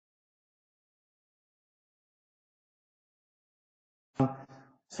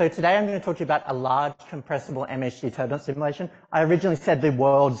So today I'm going to talk to you about a large compressible MHD turbulence simulation. I originally said the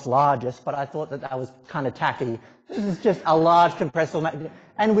world's largest, but I thought that that was kind of tacky. This is just a large compressible magnet,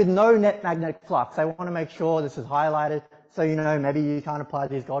 and with no net magnetic flux. I want to make sure this is highlighted, so you know maybe you can't apply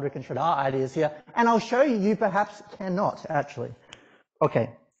these Goldrick and Schradar ideas here, and I'll show you you perhaps cannot actually.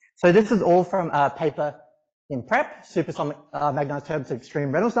 Okay, so this is all from a paper in prep, supersonic magnetized turbulence at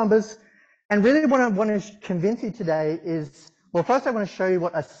extreme Reynolds numbers, and really what I want to convince you today is, well, first I want to show you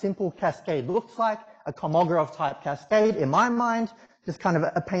what a simple cascade looks like, a Kolmogorov type cascade in my mind, just kind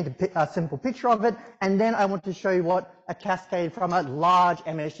of paint a simple picture of it, and then I want to show you what a cascade from a large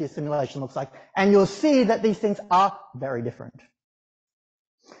MHD simulation looks like, and you'll see that these things are very different.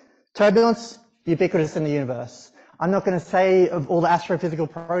 Turbulence, ubiquitous in the universe. I'm not going to say of all the astrophysical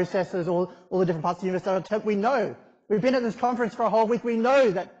processes, all the different parts of the universe that are turbulent. We know. We've been at this conference for a whole week. We know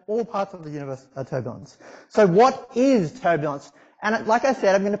that all parts of the universe are turbulence. So what is turbulence? And like I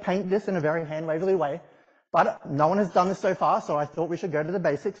said, I'm going to paint this in a very hand-wavily way, but no one has done this so far, so I thought we should go to the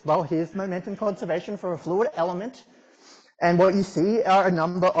basics. Well, here's momentum conservation for a fluid element. And what you see are a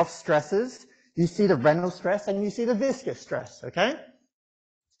number of stresses. You see the Reynolds stress and you see the viscous stress, okay?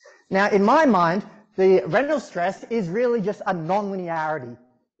 Now, in my mind, the Reynolds stress is really just a nonlinearity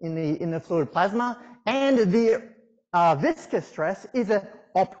in the fluid plasma, and the viscous stress is an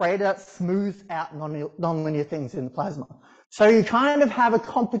operator that smooths out nonlinear things in the plasma. So you kind of have a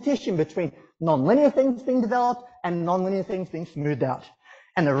competition between nonlinear things being developed and nonlinear things being smoothed out.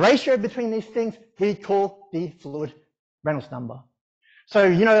 And the ratio between these things we call the fluid Reynolds number. So,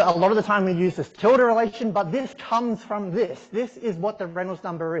 you know, a lot of the time we use this tilde relation, but this comes from this. This is what the Reynolds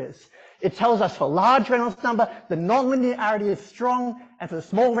number is. It tells us for large Reynolds number, the nonlinearity is strong, and for the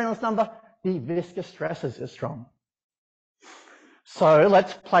small Reynolds number, the viscous stresses are strong. So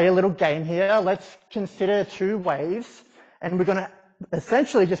let's play a little game here. Let's consider two waves, and we're going to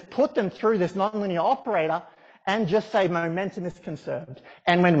essentially just put them through this nonlinear operator and just say momentum is conserved.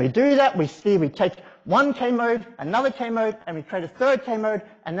 And when we do that, we take one K mode, another K mode, and we create a third K mode,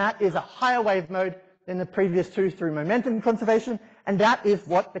 and that is a higher wave mode than the previous two through momentum conservation, and that is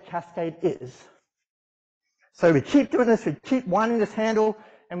what the cascade is. So we keep doing this, we keep winding this handle,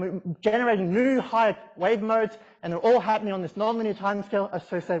 and we're generating new higher wave modes, and they're all happening on this nonlinear timescale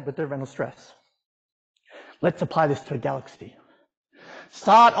associated with the Reynolds stress. Let's apply this to a galaxy.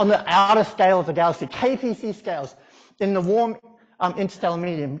 Start on the outer scale of the galaxy, KPC scales, in the warm interstellar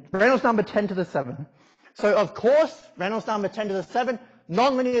medium, Reynolds number 10 to the 7. So of course, Reynolds number 10 to the 7,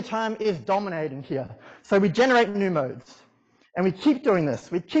 nonlinear term is dominating here. So we generate new modes. And we keep doing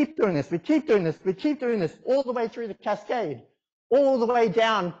this, we keep doing this, we keep doing this, we keep doing this, all the way through the cascade, all the way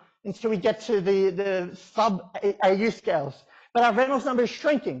down until we get to the sub-AU scales. But our Reynolds number is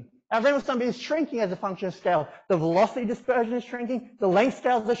shrinking. Our Reynolds number is shrinking as a function of scale. The velocity dispersion is shrinking, the length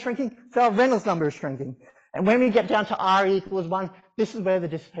scales are shrinking, so our Reynolds number is shrinking. And when we get down to R equals 1, this is where the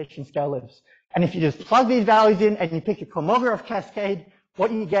dissipation scale lives. And if you just plug these values in and you pick a Kolmogorov cascade,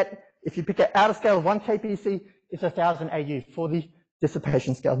 what you get, if you pick an outer scale of 1 kpc, is 1000 AU for the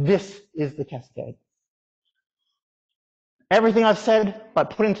dissipation scale. This is the cascade. Everything I've said, but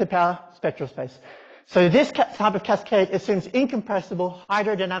put into power spectral space. So this type of cascade assumes incompressible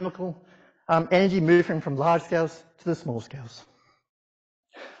hydrodynamical energy moving from large scales to the small scales.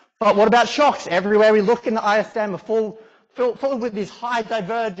 But what about shocks? Everywhere we look in the ISM are full with these high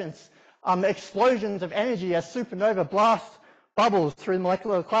divergence explosions of energy as supernova blasts bubbles through the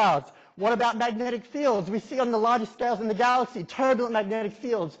molecular clouds. What about magnetic fields? We see on the largest scales in the galaxy, turbulent magnetic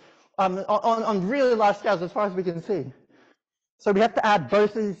fields on really large scales as far as we can see. So we have to add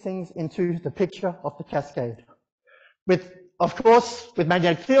both of these things into the picture of the cascade. Of course, with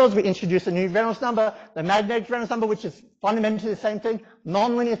magnetic fields, we introduce a new Reynolds number, the magnetic Reynolds number, which is fundamentally the same thing,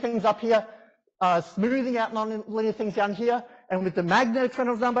 nonlinear things up here, smoothing out nonlinear things down here. And with the magnetic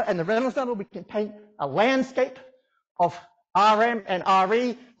Reynolds number and the Reynolds number, we can paint a landscape of RM and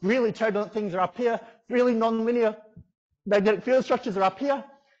RE. Really turbulent things are up here. Really nonlinear magnetic field structures are up here.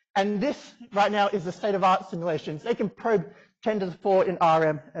 And this right now is the state-of-art simulations. They can probe 10 to the 4 in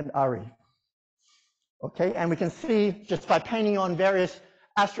RM and RE. Okay, and we can see just by painting on various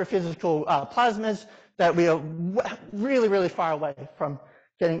astrophysical plasmas that we are really, really far away from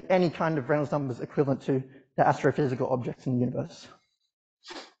getting any kind of Reynolds numbers equivalent to the astrophysical objects in the universe.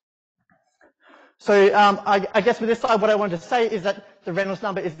 So I guess with this slide, what I wanted to say is that the Reynolds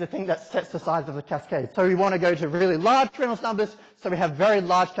number is the thing that sets the size of the cascade. So we want to go to really large Reynolds numbers, so we have very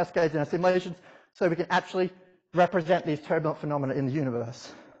large cascades in our simulations, so we can actually represent these turbulent phenomena in the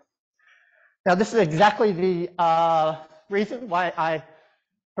universe. Now, this is exactly the reason why I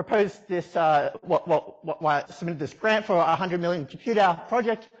proposed this, submitted this grant for a 100 million compute hour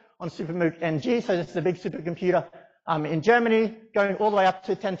project on SuperMOOC NG. So this is a big supercomputer in Germany, going all the way up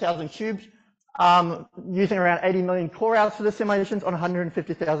to 10,000 cubes, using around 80 million core hours for the simulations on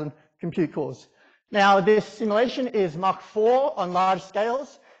 150,000 compute cores. Now this simulation is Mach 4 on large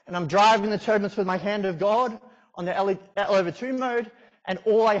scales, and I'm driving the turbulence with my hand of God on the L/2 mode, and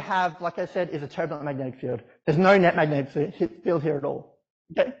all I have, like I said, is a turbulent magnetic field. There's no net magnetic field here at all.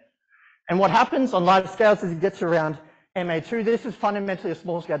 Okay? And what happens on large scales is you get to around MA2. This is fundamentally a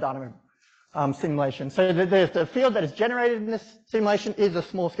small scale dynamo simulation. So the field that is generated in this simulation is a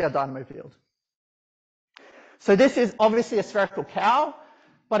small scale dynamo field. So this is obviously a spherical cow,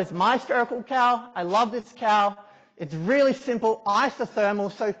 but it's my spherical cow. I love this cow. It's really simple,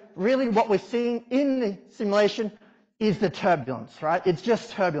 isothermal. So really what we're seeing in the simulation is the turbulence, right? It's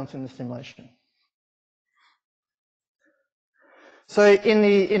just turbulence in the simulation. So in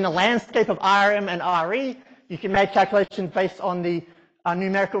the landscape of RM and RE, you can make calculations based on the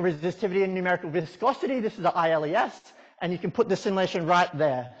numerical resistivity and numerical viscosity. This is the ILES, and you can put the simulation right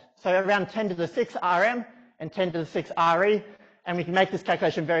there. So around 10 to the 6 RM and 10 to the 6 RE, and we can make this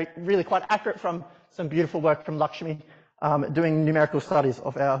calculation really quite accurate from some beautiful work from Lakshmi doing numerical studies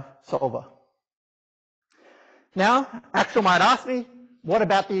of our solver. Now, Axel might ask me, what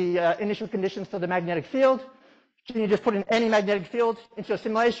about the initial conditions for the magnetic field? Can you just put in any magnetic field into your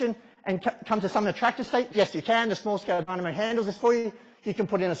simulation and come to some attractive state? Yes, you can. The small scale dynamo handles this for you. You can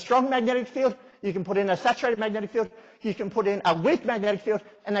put in a strong magnetic field. You can put in a saturated magnetic field. You can put in a weak magnetic field,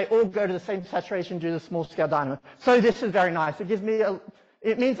 and they all go to the same saturation due to the small scale dynamo. So this is very nice. It gives me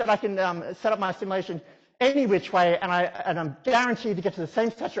it means that I can set up my simulation any which way, and I'm guaranteed to get to the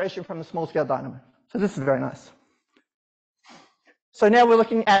same saturation from the small scale dynamo. So this is very nice. So now we're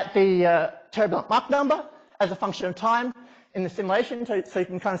looking at the turbulent Mach number as a function of time in the simulation, so you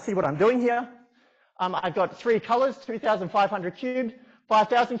can kind of see what I'm doing here. I've got 3 colors, 2,500 cubed,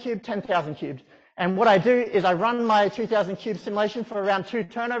 5,000 cubed, 10,000 cubed. And what I do is I run my 2,000 cube simulation for around 2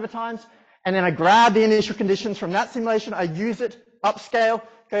 turnover times, and then I grab the initial conditions from that simulation, I use it, upscale,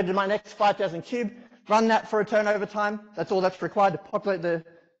 go to my next 5,000 cube, run that for a turnover time. That's all that's required to populate the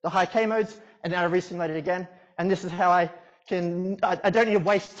high K modes, and then I resimulate it again. And this is how I don't need to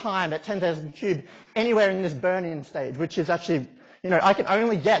waste time at 10,000 cube anywhere in this burn-in stage, which is actually, I can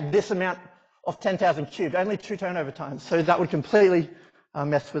only get this amount of 10,000 cubed, only 2 turnover times. So that would completely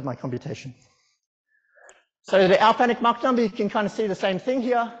mess with my computation. So the alphanic Mach number, you can kind of see the same thing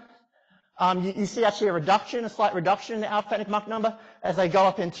here. You see actually a slight reduction in the alphanic Mach number as they go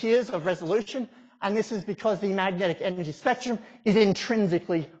up in tiers of resolution. And this is because the magnetic energy spectrum is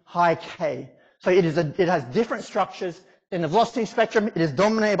intrinsically high K. So it has different structures in the velocity spectrum. It is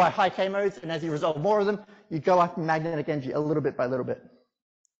dominated by high K modes, and as you resolve more of them, you go up in magnetic energy a little bit by little bit.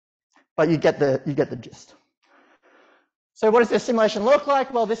 But you get the gist. So what does this simulation look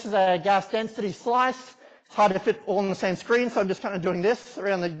like? Well, this is a gas density slice. It's hard to fit all on the same screen, so I'm just kind of doing this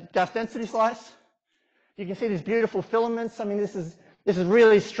around the gas density slice. You can see these beautiful filaments. I mean, this is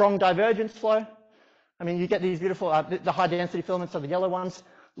really strong divergence flow. I mean, you get these beautiful, the high density filaments are the yellow ones.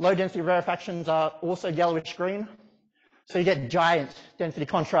 Low density rarefactions are also yellowish green. So you get giant density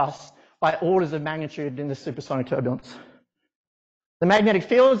contrasts by orders of magnitude in this supersonic turbulence. The magnetic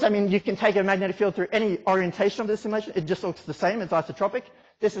fields, I mean, you can take a magnetic field through any orientation of the simulation. It just looks the same. It's isotropic.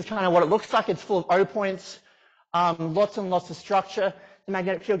 This is kind of what it looks like. It's full of O points, lots and lots of structure. The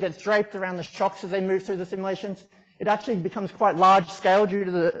magnetic field gets draped around the shocks as they move through the simulations. It actually becomes quite large scale due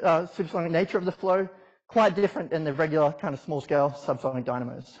to the supersonic nature of the flow, quite different than the regular kind of small scale subsonic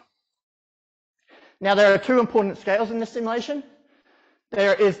dynamos. Now, there are 2 important scales in this simulation.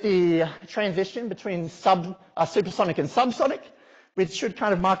 There is the transition between supersonic and subsonic, which should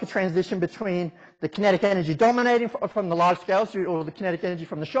kind of mark a transition between the kinetic energy dominating from the large scales, or the kinetic energy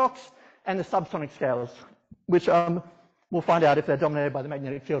from the shocks, and the subsonic scales, which we'll find out if they're dominated by the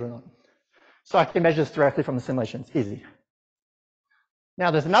magnetic field or not. So I can measure this directly from the simulation. It's easy.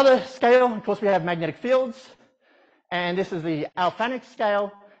 Now, there's another scale. Of course, we have magnetic fields, and this is the alphanic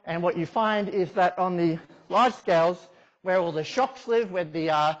scale. And what you find is that on the large scales, where all the shocks live, where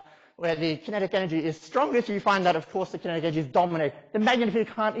the kinetic energy is strongest, you find that, of course, the kinetic energy is dominated. The magnetic field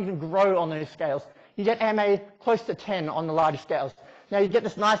can't even grow on those scales. You get MA close to 10 on the larger scales. Now, you get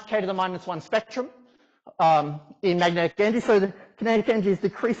this nice K to the -1 spectrum in magnetic energy. So the kinetic energy is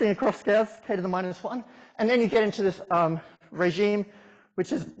decreasing across scales, K to the -1. And then you get into this regime,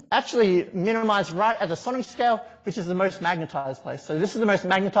 which is actually minimized right at the sonic scale, which is the most magnetized place. So this is the most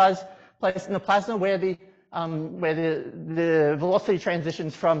magnetized place in the plasma where the velocity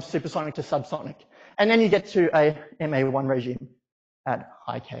transitions from supersonic to subsonic. And then you get to a MA1 regime. at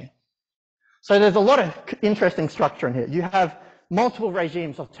high K. So there's a lot of interesting structure in here. You have multiple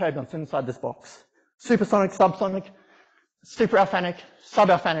regimes of turbulence inside this box. Supersonic, subsonic, superalphanic,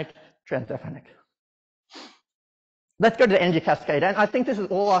 subalphanic, transalphanic. Let's go to the energy cascade, and I think this is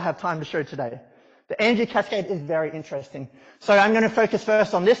all I'll have time to show today. The energy cascade is very interesting. So I'm going to focus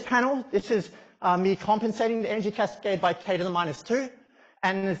first on this panel. This is me compensating the energy cascade by k to the minus 2,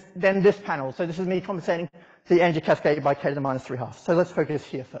 and then this panel. So this is me compensating the energy cascade by k to the minus 3/2. So let's focus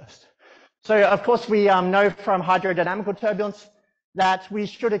here first. So of course we know from hydrodynamical turbulence that we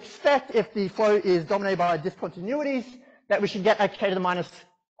should expect, if the flow is dominated by discontinuities, that we should get a k to the minus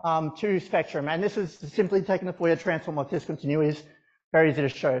 2 spectrum. And this is simply taking the Fourier transform of discontinuities. Very easy to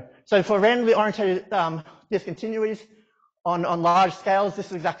show. So for randomly oriented discontinuities on large scales, this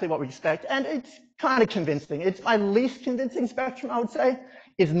is exactly what we expect. And it's kind of convincing. It's my least convincing spectrum, I would say.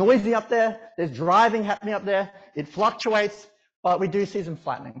 It's noisy up there. There's driving happening up there. It fluctuates, but we do see some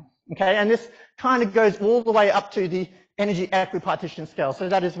flattening. Okay, and this kind of goes all the way up to the energy equipartition scale. So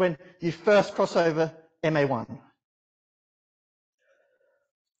that is when you first cross over MA1.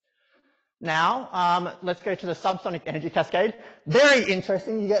 Now, let's go to the subsonic energy cascade. Very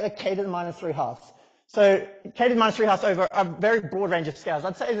interesting. You get a k to the minus 3/2. So k to the minus 3/2 over a very broad range of scales.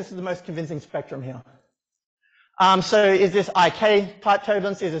 I'd say this is the most convincing spectrum here. So is this IK type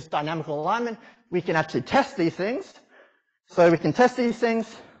turbulence? Is this dynamical alignment? We can actually test these things. So we can test these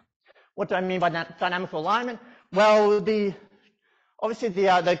things. What do I mean by dynamical alignment? Well, obviously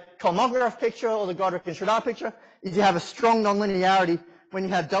the Kolmogorov picture or the Godric and Shridhar picture is you have a strong nonlinearity when you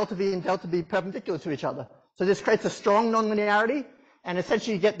have delta V and delta B perpendicular to each other. So this creates a strong nonlinearity, and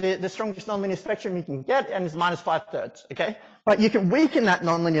essentially you get the strongest nonlinear spectrum you can get, and it's minus 5/3, okay? But you can weaken that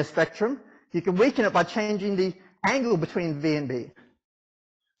nonlinear spectrum. You can weaken it by changing the angle between V and B.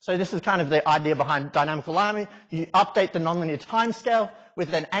 So this is kind of the idea behind dynamical alignment. You update the nonlinear time scale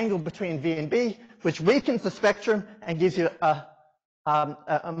with an angle between V and B, which weakens the spectrum and gives you a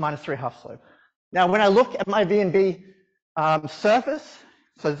minus 3/2 slope. Now, when I look at my V and B surface,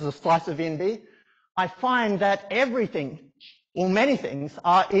 so this is a slice of V and B, I find that everything, or many things,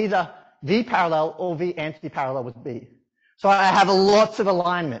 are either V parallel or V anti-parallel with B. So I have lots of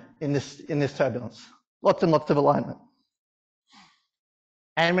alignment in this turbulence, lots and lots of alignment.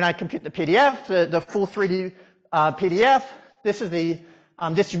 And when I compute the PDF, the full 3D PDF, this is the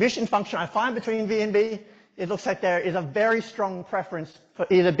distribution function I find between V and B. It looks like there is a very strong preference for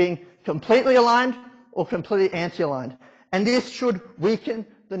either being completely aligned or completely anti-aligned. And this should weaken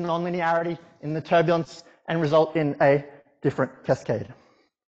the nonlinearity in the turbulence and result in a different cascade.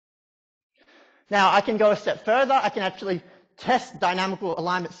 Now, I can go a step further. I can actually test dynamical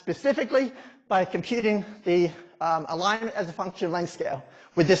alignment specifically by computing the alignment as a function of length scale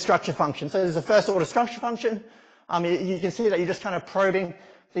with this structure function. So there's a first order structure function. You can see that you're just kind of probing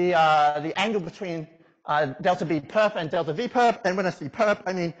the angle between delta B perp and delta V perp. And when I see perp,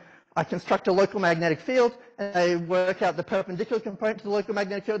 I mean I construct a local magnetic field, and I work out the perpendicular component to the local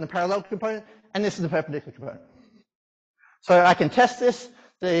magnetic field and the parallel component, and this is the perpendicular component. So I can test this.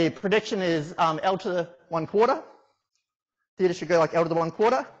 The prediction is L to the 1/4. Theta should go like L to the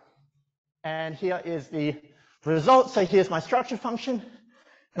 1/4. And here is the result. So here's my structure function.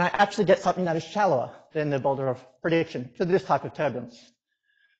 And I actually get something that is shallower than the Bolderov prediction for this type of turbulence.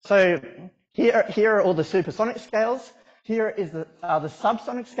 So here are all the supersonic scales. Here is the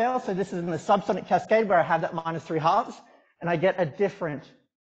subsonic scale. So this is in the subsonic cascade where I have that minus 3/2, and I get a different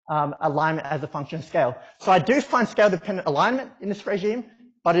alignment as a function of scale. So I do find scale-dependent alignment in this regime,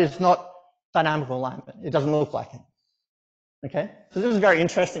 but it is not dynamical alignment. It doesn't look like it. Okay, so this is very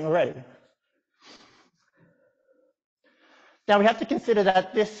interesting already. Now we have to consider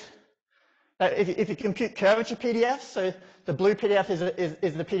that if you compute curvature PDFs, so the blue PDF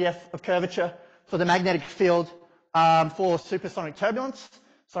is the PDF of curvature for the magnetic field for supersonic turbulence.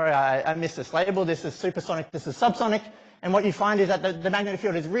 Sorry, I missed this label. This is supersonic, this is subsonic. And what you find is that the magnetic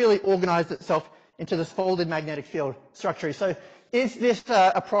field has really organized itself into this folded magnetic field structure. So is this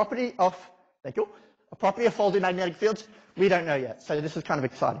a property of, thank you, a property of folded magnetic fields? We don't know yet. So this is kind of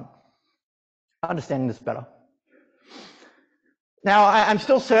exciting, understanding this better. Now, I'm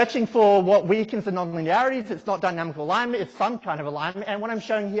still searching for what weakens the nonlinearities. It's not dynamical alignment, it's some kind of alignment. And what I'm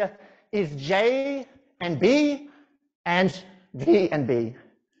showing here is J and B and V and B.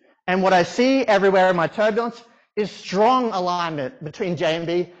 And what I see everywhere in my turbulence is strong alignment between J and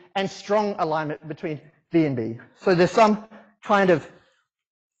B and strong alignment between V and B. So there's some kind of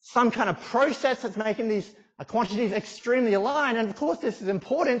process that's making these quantities extremely aligned. And of course, this is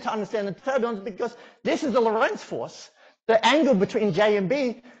important to understand the turbulence because this is the Lorentz force. The angle between J and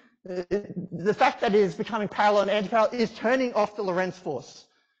B the fact that it is becoming parallel and antiparallel is turning off the Lorentz force.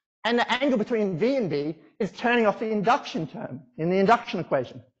 And the angle between V and B is turning off the induction term in the induction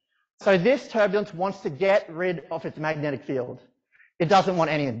equation. So this turbulence wants to get rid of its magnetic field. It doesn't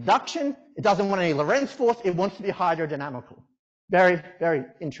want any induction. It doesn't want any Lorentz force. It wants to be hydrodynamical. Very, very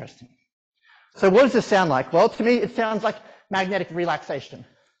interesting. So what does this sound like? Well, to me, it sounds like magnetic relaxation.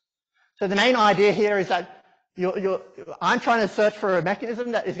 So the main idea here is that I'm trying to search for a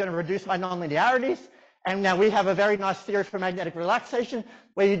mechanism that is going to reduce my nonlinearities. And now we have a very nice theory for magnetic relaxation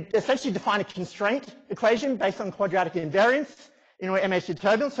where you essentially define a constraint equation based on quadratic invariance in your MHD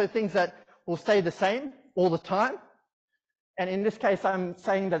turbulence, so things that will stay the same all the time. And in this case, I'm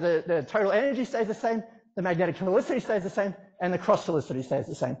saying that the total energy stays the same, the magnetic helicity stays the same, and the cross helicity stays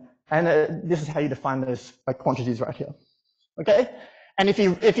the same. And this is how you define those quantities right here. Okay? And if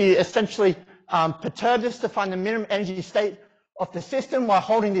you essentially perturb this to find the minimum energy state of the system while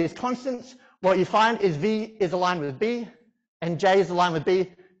holding these constants, what you find is V is aligned with B, and J is aligned with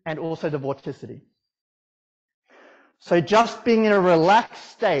B, and also the vorticity. So just being in a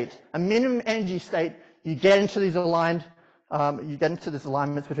relaxed state, a minimum energy state, you get into these aligned, you get into this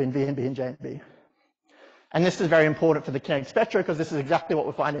alignments between V and B and J and B. And this is very important for the kinetic spectra because this is exactly what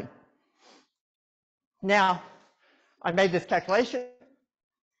we're finding. Now, I made this calculation.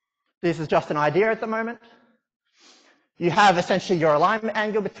 This is just an idea at the moment. You have essentially your alignment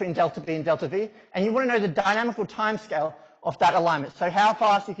angle between delta B and delta V, and you want to know the dynamical timescale of that alignment. So how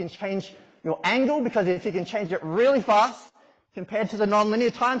fast you can change your angle, because if you can change it really fast compared to the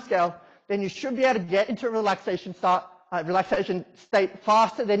nonlinear timescale, then you should be able to get into a relaxation state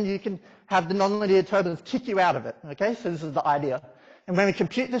faster than you can have the nonlinear turbulence kick you out of it. Okay, so this is the idea. And when we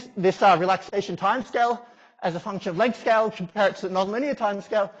compute this relaxation timescale as a function of length scale, compare it to the nonlinear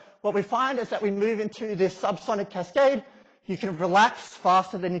timescale, what we find is that we move into this subsonic cascade. You can relax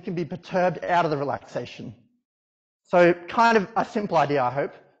faster than you can be perturbed out of the relaxation. So kind of a simple idea, I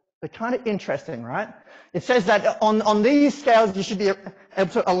hope, but kind of interesting, right? It says that on these scales, you should be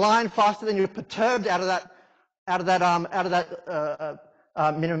able to align faster than you're perturbed out of that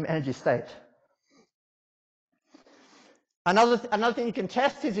minimum energy state. Another thing you can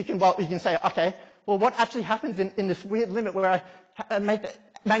test is you can say, okay, well, what actually happens in this weird limit where I make the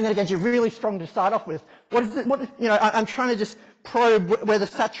magnetic energy really strong to start off with? What is it? I'm trying to just probe where the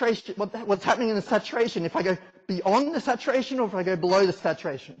saturation, what's happening in the saturation, if I go beyond the saturation or if I go below the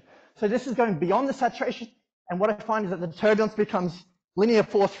saturation. So this is going beyond the saturation, and what I find is that the turbulence becomes linear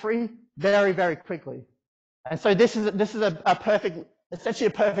force free very, very quickly. And so this is essentially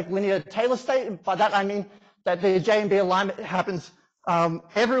a perfect linear Taylor state. And by that I mean that the J and B alignment happens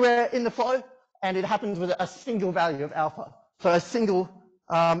everywhere in the flow, and it happens with a single value of alpha. So a single,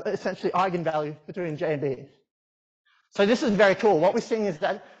 essentially eigenvalue between J and B. So this is very cool. What we're seeing is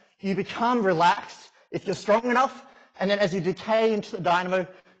that you become relaxed if you're strong enough, and then as you decay into the dynamo,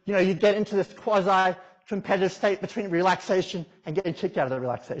 you get into this quasi-competitive state between relaxation and getting kicked out of the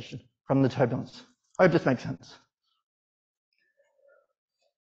relaxation from the turbulence. I hope this makes sense.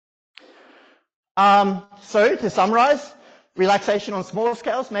 So to summarize, relaxation on small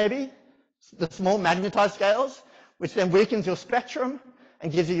scales, maybe, the small magnetized scales, which then weakens your spectrum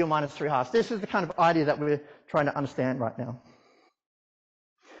and gives you your -3/2. This is the kind of idea that we're trying to understand right now.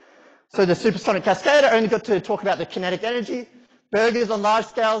 So the supersonic cascade, I only got to talk about the kinetic energy. Burgers on large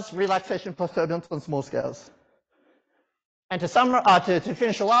scales, relaxation plus turbulence on small scales. And to summarize, to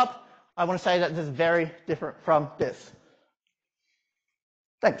finish all up, I want to say that this is very different from this.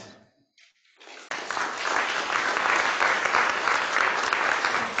 Thanks.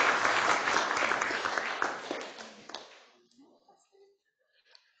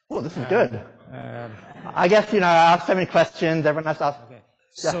 Oh, this is good. I guess, I asked so many questions, everyone has to ask. Okay.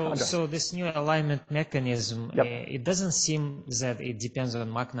 Yeah, so this new alignment mechanism, yep. It doesn't seem that it depends on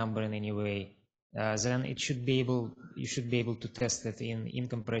Mach number in any way. Then you should be able to test it in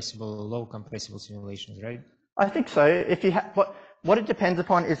incompressible, low compressible simulations, right? I think so. If you what it depends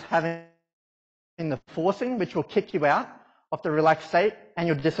upon is having the forcing, which will kick you out of the relaxed state, and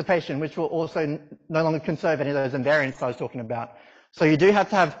your dissipation, which will also no longer conserve any of those invariants I was talking about. So you do have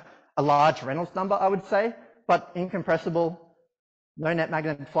to have a large Reynolds number, I would say, but incompressible, no net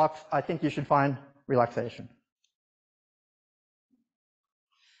magnetic flux, I think you should find relaxation.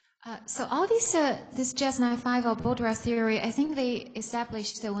 So all these, this JS95 or Baudouin theory, I think they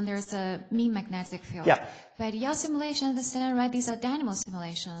established that when there's a mean magnetic field. Yeah. But your simulation, understand, right? These are dynamo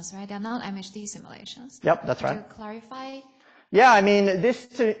simulations, right? They're not MHD simulations. Yep, that's right. Could you clarify? Yeah, I mean,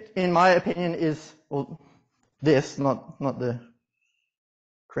 this, in my opinion, is, well, this, not the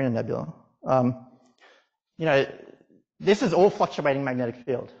Carina Nebula. This is all fluctuating magnetic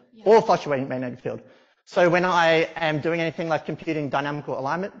field. or fluctuating magnetic field. So when I am doing anything like computing dynamical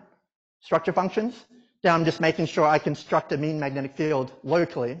alignment structure functions, then I'm just making sure I construct a mean magnetic field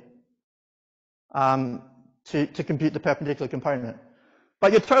locally to compute the perpendicular component.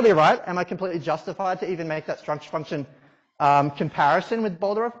 But you're totally right. Am I completely justified to even make that structure function comparison with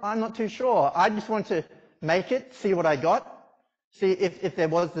Boldarov? I'm not too sure. I just want to make it, see what I got, see if there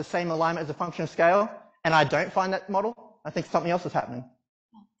was the same alignment as a function of scale, and I don't find that model. I think something else is happening.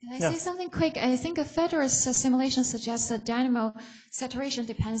 Can I say something quick? I think a Federer's simulation suggests that dynamo saturation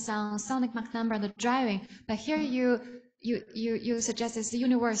depends on sonic Mach number and the driving, but here you suggest it's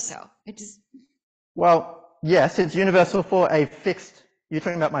universal. Well, yes, it's universal for a fixed. You're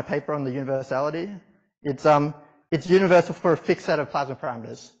talking about my paper on the universality. It's universal for a fixed set of plasma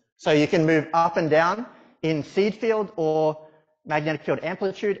parameters. So you can move up and down in seed field or magnetic field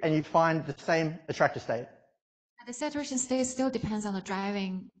amplitude, and you find the same attractor state. The saturation state still depends on the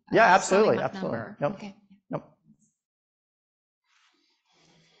driving. Yeah, absolutely, absolutely. Yep. Okay. Yep.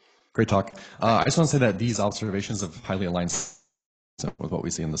 Great talk. I just want to say that these observations have highly aligned with what we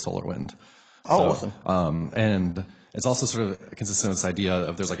see in the solar wind. Oh, so, awesome. And it's also sort of consistent with this idea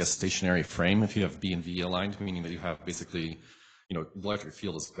of there's like a stationary frame if you have B and V aligned, meaning that you have basically, the electric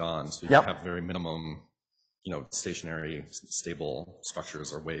field is gone, so you have very minimum, stationary, stable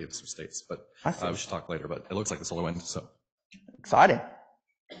structures or waves or states. But we should talk later, but it looks like the solar wind, so. Exciting.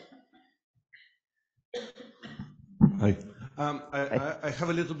 Hi. I have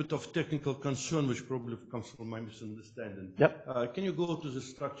a little bit of technical concern, which probably comes from my misunderstanding. Yep. Can you go to the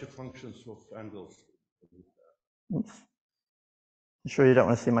structure functions of angles? Oops. You sure you don't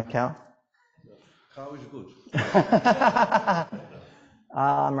want to see my cow? Cow is good.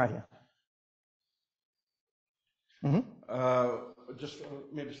 I'm right here. Mm-hmm. Just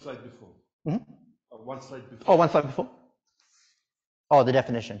maybe slide before. Mm-hmm. One slide before. Oh, one slide before? Oh, the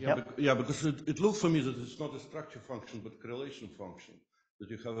definition. Yeah, because it looks for me that it's not a structure function, but correlation function, that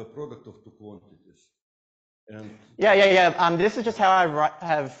you have a product of two quantities. And this is just how I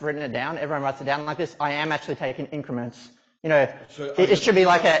have written it down. Everyone writes it down like this. I am actually taking increments. So it should be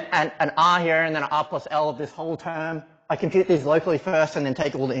like an R here and then an R plus L of this whole term. I compute these locally first and then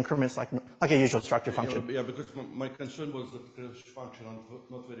take all the increments like a usual structure function. Yeah, because my concern was that the correlation function are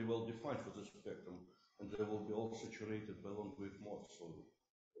not very well defined for the spectrum, and they will be all saturated by long wave modes. So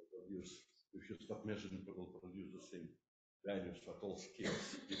if you stop measuring, it will produce the same values at all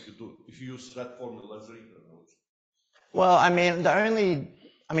scales. If you use that formula as reference. Well, I'm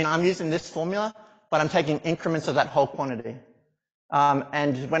using this formula, but I'm taking increments of that whole quantity.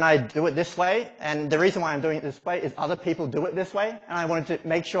 And when I do it this way, and the reason why I'm doing it this way is other people do it this way, and I wanted to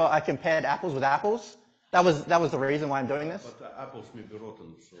make sure I compared apples with apples. That was the reason why I'm doing this. But apples may be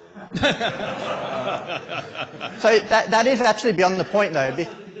rotten, so. So that is actually beyond the point, though. It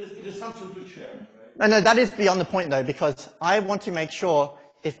is something to share. No, that is beyond the point, though, because I want to make sure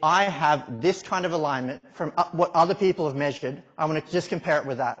if I have this kind of alignment from what other people have measured, I want to just compare it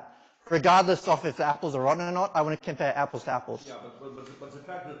with that. Regardless of if the apples are rotten or not, I want to compare apples to apples. Yeah, but the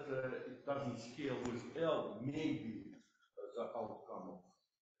fact that it doesn't scale with L may be the outcome of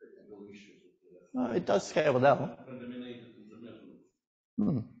technical issues. It does scale with L.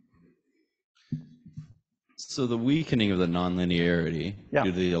 So the weakening of the nonlinearity due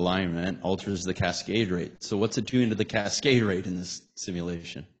to the alignment alters the cascade rate. So what's it doing to the cascade rate in this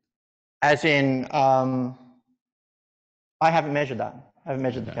simulation? As in, I haven't measured that. I haven't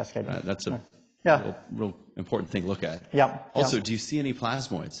measured the cascade rate. That's a real important thing to look at. Also, do you see any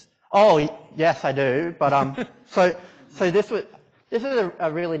plasmoids? Oh, yes, I do. But so this is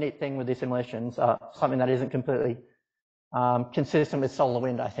a really neat thing with these simulations, something that isn't completely consistent with solar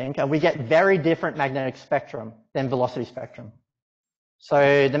wind, I think. We get very different magnetic spectrum than velocity spectrum.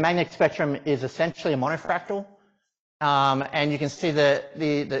 So the magnetic spectrum is essentially a monofractal, and you can see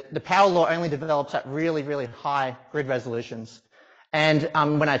the power law only develops at really, really high grid resolutions. And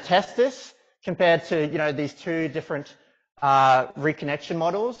when I test this compared to these two different reconnection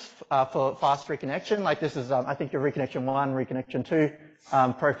models for fast reconnection, like this is I think your reconnection 1, reconnection 2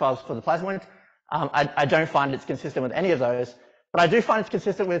 profiles for the plasmoid. I don't find it's consistent with any of those, but I do find it's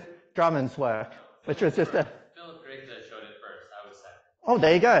consistent with Drummond's work, which was just a. Philip Grigda showed it first. I was second. Oh,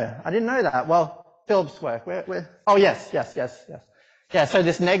 there you go. I didn't know that. Well, Philip's work. Oh, yes. Yeah. So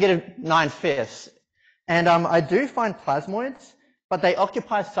this -9/5, and I do find plasmoids, but they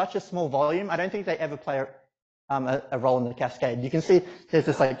occupy such a small volume. I don't think they ever play a role in the cascade. You can see there's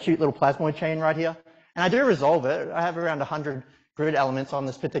this like cute little plasmoid chain right here, and I do resolve it. I have around 100 grid elements on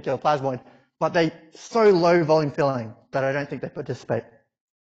this particular plasmoid, but they're so low volume filling that I don't think they participate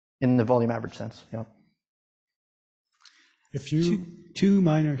in the volume average sense. Yeah. If you two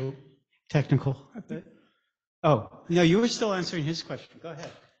minor technical. Oh, no, you were still answering his question. Go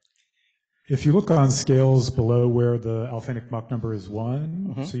ahead. If you look on scales below where the alphanic Mach number is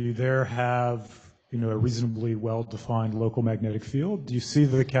 1, so you there have a reasonably well-defined local magnetic field. Do you see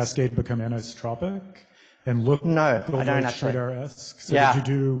the cascade become anisotropic and look no, I don't actually. Radar-esque? So did you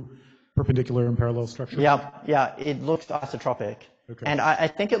do perpendicular and parallel structure? Yeah, it looks isotropic. Okay. And I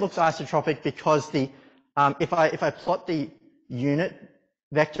think it looks isotropic because the if I plot the unit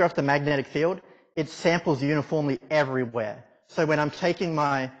vector of the magnetic field, it samples uniformly everywhere. So when I'm taking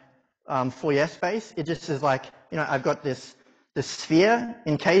my Fourier space, it just is like, I've got this sphere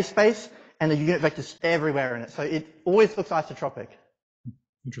in K space and the unit vector's everywhere in it. So it always looks isotropic.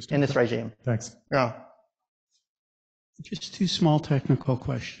 Interesting. In this regime. Thanks. Yeah. Just two small technical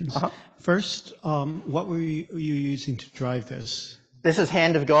questions. First, what were you using to drive this? This is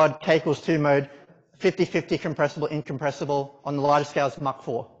hand of God, K equals 2 mode, 50-50 compressible, incompressible. On the larger scale, it's Mach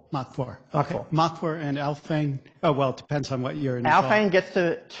 4. Mach 4. Mach Okay. 4. Mach 4 and alphane. Oh, well, it depends on what you're in. Alphane gets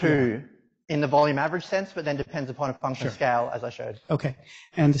to 2 in the volume average sense, but then depends upon a function scale, as I showed. Okay.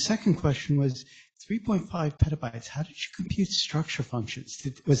 And the second question was 3.5 petabytes. How did you compute structure functions?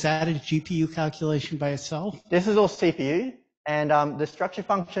 Was that a GPU calculation by itself? This is all CPU, and the structure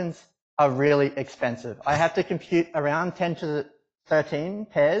functions are really expensive. I have to compute around 10 to the 13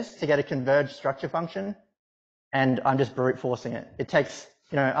 pairs to get a converged structure function, and I'm just brute forcing it. It takes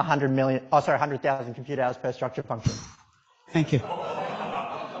 100,000 compute hours per structure function. Thank you.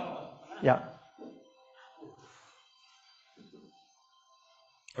 Yeah.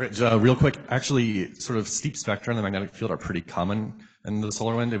 All right, real quick, actually, sort of steep spectra in the magnetic field are pretty common in the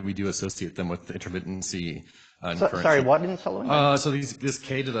solar wind, and we do associate them with intermittency and current. Sorry, what in solar wind? So this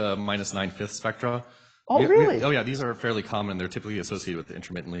K to the minus 9/5 spectra. Oh, really? Yeah, these are fairly common. They're typically associated with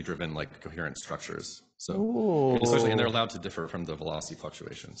intermittently driven, coherent structures. So, and they're allowed to differ from the velocity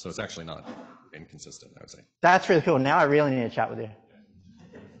fluctuation. So it's actually not inconsistent, I would say. That's really cool. Now I really need to chat with you.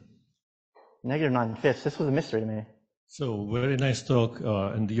 Negative 9/5. This was a mystery to me. So very nice talk,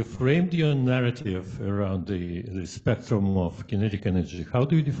 and you framed your narrative around the spectrum of kinetic energy. How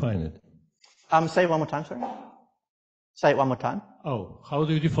do you define it? Say it one more time, sorry. Say it one more time. Oh, how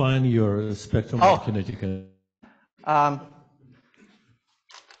do you define your spectrum of kinetic energy?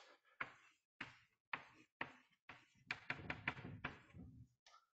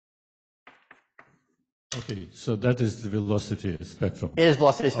 Okay, so that is the velocity spectrum. It is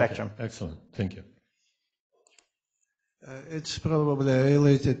velocity spectrum. Okay, excellent, thank you. It's probably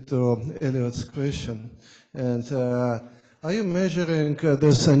related to Elliot's question. And are you measuring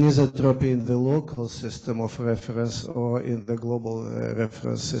this anisotropy in the local system of reference or in the global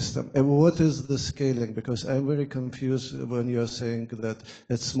reference system? And what is the scaling? Because I'm very confused when you're saying that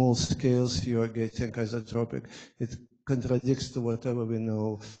at small scales you are getting isotropic. It contradicts to whatever we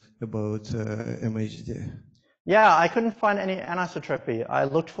know about MHD. Yeah, I couldn't find any anisotropy. I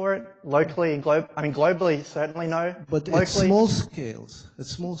looked for it locally and globally, certainly no. But locally, at small scales,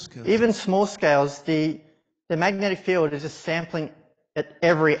 even small scales, the magnetic field is just sampling at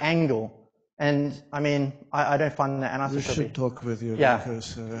every angle. And I don't find the anisotropy. We should talk with you. Yeah.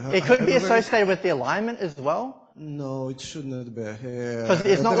 Because, it could be associated with the alignment as well. No, it should not be. Because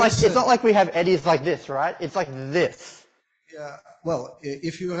it's not like we have eddies like this, right? It's like this. Yeah, well,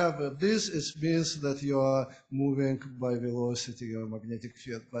 if you have this, it means that you are moving by velocity, your magnetic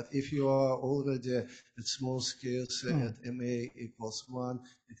field. But if you are already at small scales, at MA equals 1,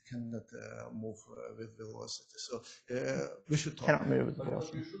 it cannot move with velocity. So we should talk. Cannot move with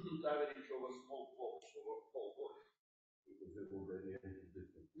velocity. You shouldn't average over small blocks over whole body, because they will vary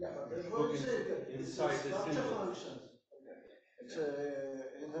differently. Yeah, but that's what I'm saying. Inside the structure functions. It's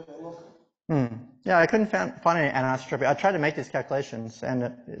in the local. Yeah, I couldn't find any anisotropy. I tried to make these calculations,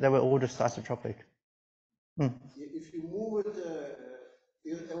 and they were all just isotropic. If you move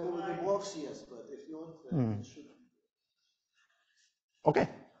it over the blocks, yes, but if not, it should. Okay.